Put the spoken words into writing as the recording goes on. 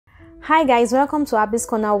Hi guys, welcome to Abby's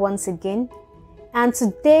Corner once again, and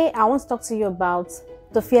today I want to talk to you about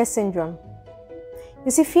the fear syndrome.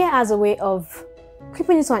 You see, fear has a way of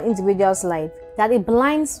creeping into an individual's life that it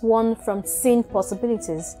blinds one from seeing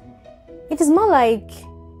possibilities. It is more like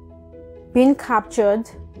being captured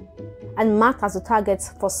and marked as a target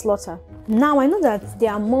for slaughter. Now I know that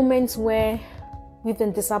there are moments where we've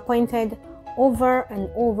been disappointed over and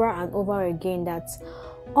over and over again, that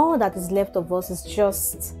all that is left of us is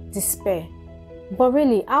just despair. But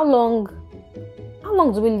really, how long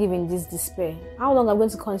do we live in this despair? How long are we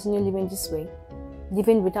going to continue living this way?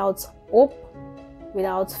 Living without hope,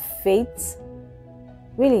 without faith?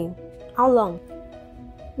 Really, how long?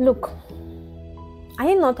 Look, are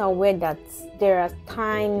you not aware that there are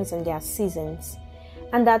times and there are seasons,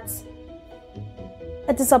 and that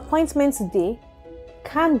a disappointment today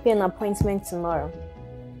can be an appointment tomorrow?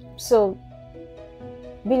 So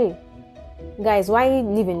really, guys, why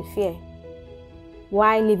live in fear?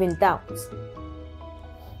 Why live in doubt?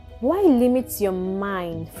 Why limit your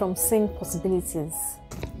mind from seeing possibilities?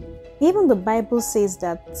 Even the Bible says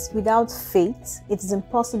that without faith, it is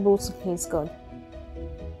impossible to please God.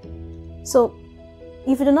 So,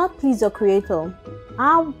 if you do not please your Creator,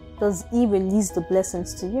 how does He release the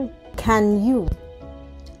blessings to you? Can you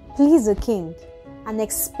please the King and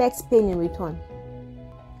expect pain in return?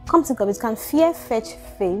 Come think of it, can fear fetch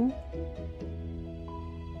fame?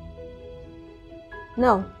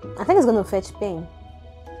 No, I think it's going to fetch pain.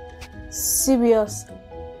 Serious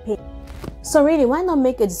pain. So really, why not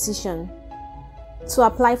make a decision to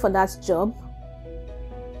apply for that job,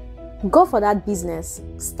 go for that business,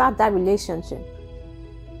 start that relationship?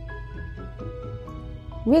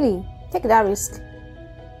 Really, take that risk.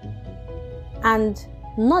 And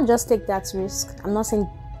not just take that risk, I'm not saying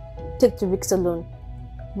take the risk alone,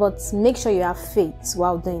 but make sure you have faith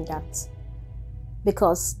while doing that,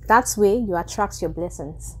 because that's where you attract your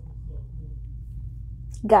blessings.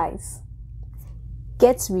 Guys,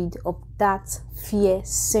 get rid of that fear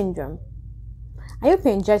syndrome. I hope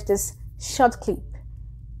you enjoyed this short clip,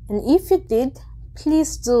 and if you did,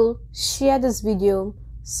 please do share this video,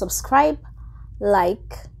 subscribe,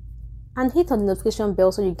 like, and hit on the notification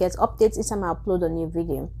bell so you get updates each time I upload a new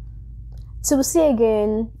video. Till we see you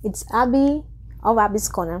again, it's Abby of Abby's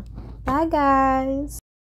Corner. Bye guys.